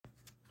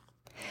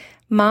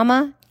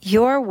Mama,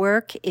 Your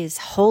Work is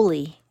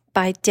Holy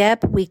by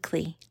Deb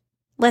Weekly.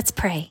 Let's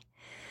pray.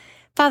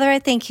 Father, I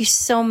thank you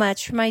so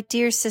much for my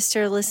dear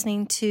sister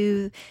listening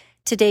to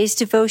today's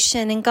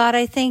devotion. And God,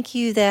 I thank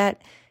you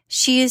that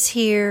she is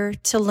here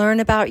to learn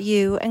about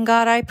you. And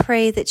God, I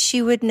pray that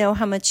she would know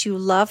how much you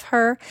love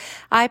her.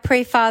 I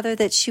pray, Father,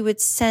 that she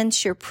would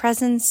sense your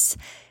presence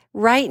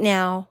right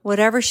now,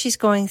 whatever she's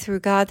going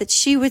through, God, that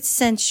she would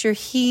sense your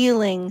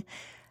healing,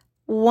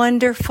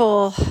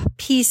 wonderful,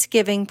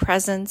 peace-giving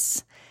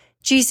presence.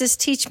 Jesus,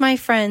 teach my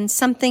friend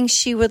something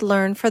she would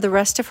learn for the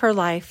rest of her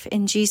life.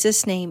 In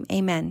Jesus' name,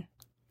 amen.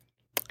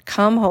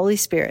 Come, Holy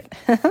Spirit.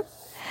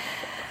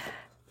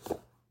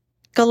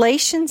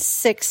 Galatians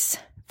 6,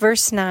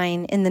 verse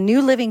 9 in the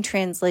New Living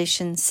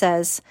Translation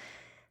says,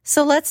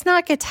 "So let's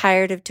not get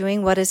tired of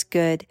doing what is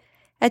good.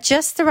 At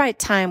just the right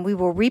time, we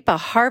will reap a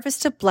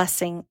harvest of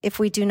blessing if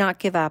we do not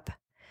give up.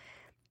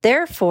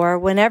 Therefore,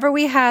 whenever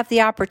we have the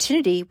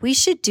opportunity, we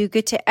should do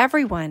good to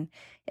everyone,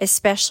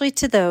 especially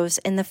to those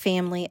in the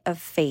family of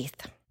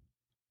faith."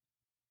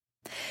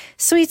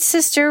 Sweet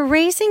sister,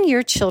 raising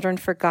your children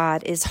for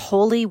God is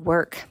holy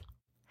work.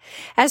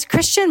 As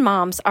Christian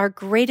moms, our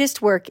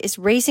greatest work is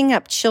raising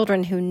up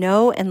children who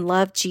know and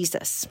love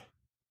Jesus.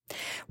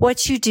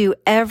 What you do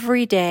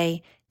every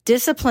day,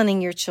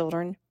 disciplining your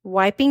children,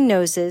 wiping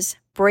noses,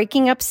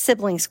 breaking up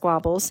sibling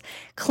squabbles,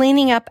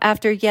 cleaning up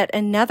after yet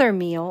another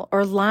meal,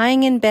 or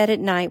lying in bed at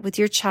night with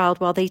your child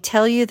while they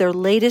tell you their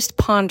latest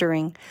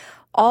pondering,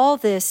 all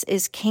this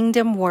is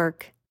kingdom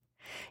work.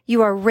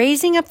 You are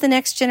raising up the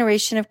next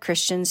generation of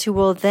Christians who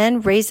will then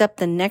raise up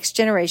the next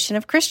generation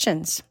of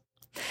Christians.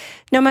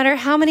 No matter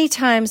how many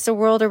times the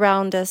world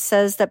around us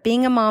says that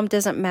being a mom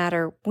doesn't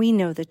matter, we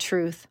know the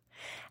truth.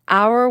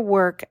 Our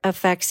work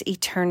affects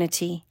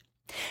eternity.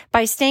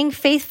 By staying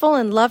faithful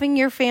and loving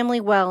your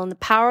family well in the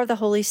power of the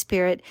Holy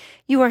Spirit,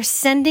 you are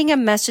sending a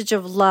message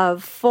of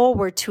love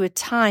forward to a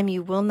time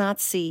you will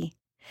not see.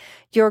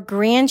 Your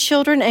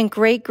grandchildren and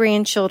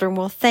great-grandchildren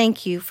will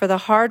thank you for the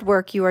hard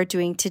work you are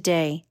doing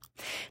today.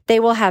 They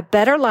will have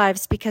better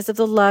lives because of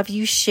the love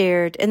you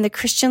shared and the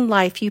Christian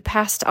life you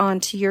passed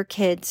on to your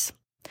kids.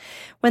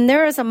 When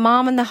there is a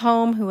mom in the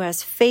home who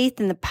has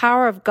faith in the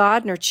power of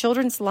God in her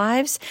children's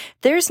lives,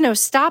 there's no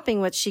stopping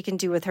what she can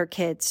do with her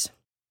kids.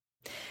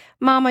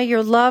 Mama,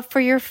 your love for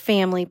your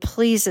family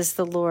pleases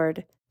the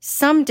Lord.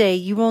 Someday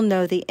you will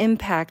know the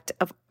impact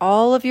of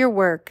all of your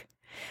work.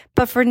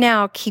 But for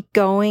now, keep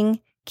going,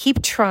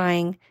 keep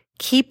trying,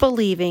 keep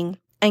believing,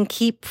 and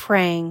keep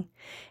praying.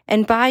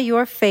 And by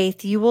your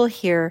faith, you will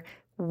hear,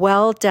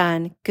 "Well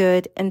done,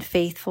 good and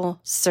faithful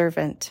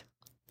servant."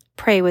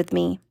 Pray with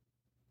me.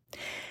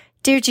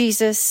 Dear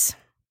Jesus,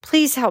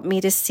 please help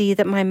me to see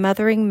that my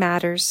mothering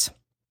matters.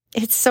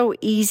 It's so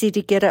easy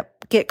to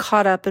get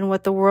caught up in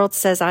what the world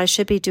says I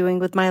should be doing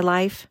with my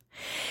life.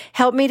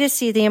 Help me to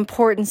see the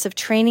importance of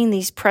training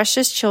these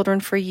precious children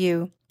for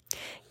you.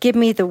 Give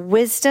me the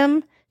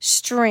wisdom,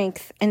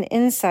 strength, and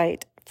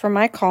insight for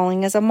my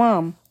calling as a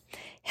mom.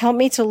 Help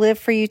me to live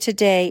for you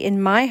today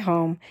in my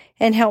home,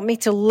 and help me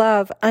to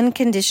love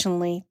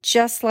unconditionally,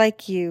 just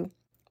like you.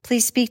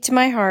 Please speak to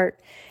my heart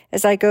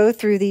as I go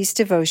through these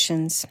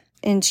devotions.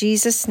 In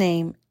Jesus'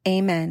 name,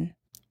 amen.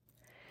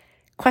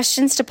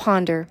 Questions to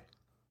ponder.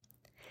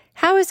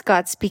 How is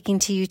God speaking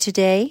to you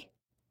today?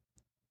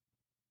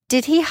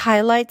 Did he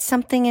highlight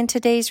something in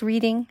today's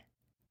reading?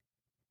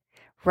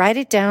 Write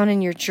it down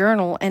in your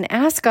journal and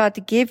ask God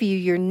to give you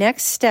your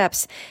next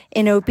steps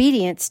in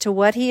obedience to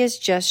what he has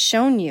just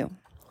shown you.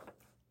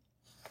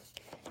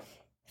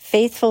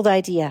 Faithful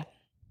idea.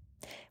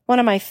 One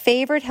of my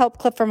favorite Help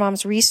Club for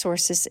Moms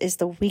resources is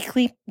the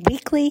weekly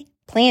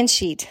plan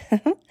sheet.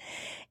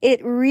 It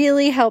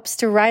really helps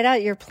to write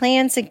out your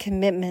plans and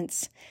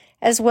commitments,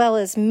 as well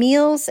as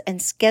meals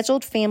and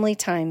scheduled family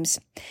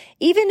times,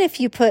 even if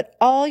you put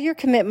all your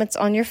commitments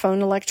on your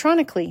phone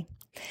electronically.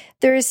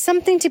 There is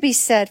something to be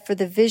said for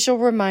the visual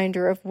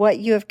reminder of what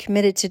you have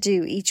committed to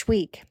do each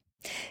week.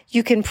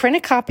 You can print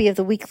a copy of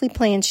the weekly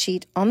plan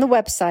sheet on the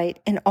website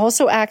and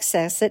also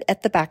access it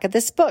at the back of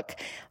this book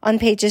on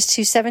pages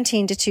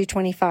 217 to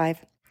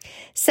 225.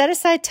 Set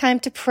aside time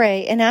to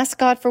pray and ask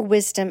God for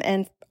wisdom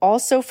and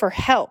also for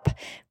help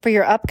for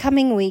your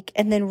upcoming week,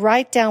 and then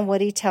write down what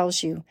he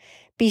tells you.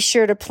 Be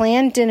sure to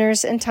plan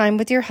dinners and time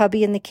with your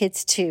hubby and the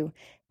kids too.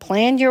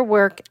 Plan your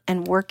work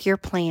and work your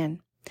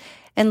plan.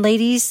 And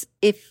ladies,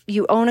 if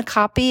you own a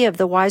copy of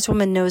the Wise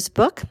Woman Knows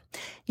book,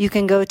 you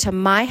can go to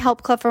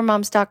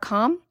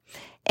myhelpclubformoms.com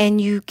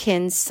and you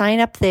can sign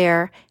up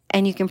there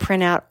and you can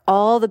print out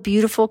all the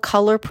beautiful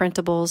color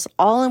printables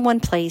all in one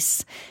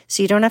place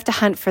so you don't have to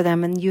hunt for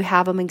them and you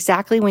have them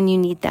exactly when you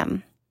need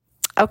them.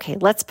 Okay,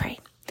 let's pray.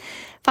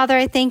 Father,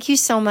 I thank you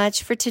so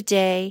much for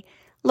today.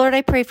 Lord,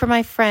 I pray for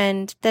my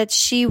friend that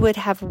she would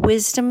have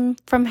wisdom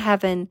from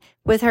heaven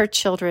with her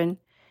children.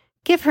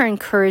 Give her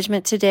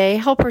encouragement today.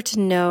 Help her to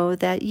know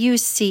that you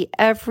see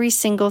every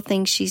single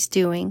thing she's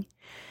doing.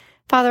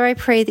 Father, I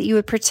pray that you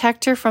would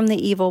protect her from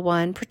the evil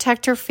one,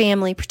 protect her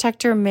family,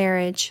 protect her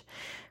marriage.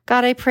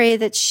 God, I pray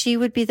that she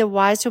would be the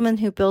wise woman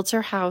who builds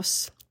her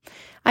house.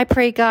 I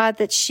pray, God,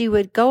 that she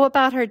would go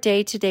about her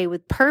day today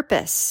with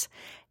purpose,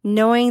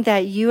 knowing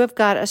that you have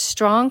got a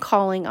strong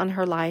calling on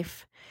her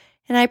life.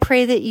 And I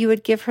pray that you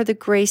would give her the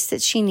grace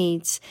that she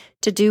needs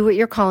to do what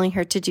you're calling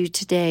her to do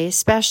today,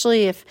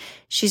 especially if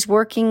she's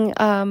working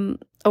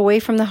away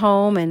from the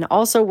home and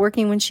also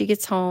working when she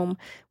gets home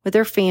with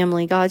her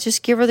family. God,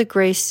 just give her the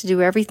grace to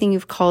do everything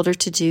you've called her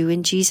to do.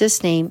 In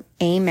Jesus' name,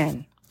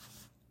 amen.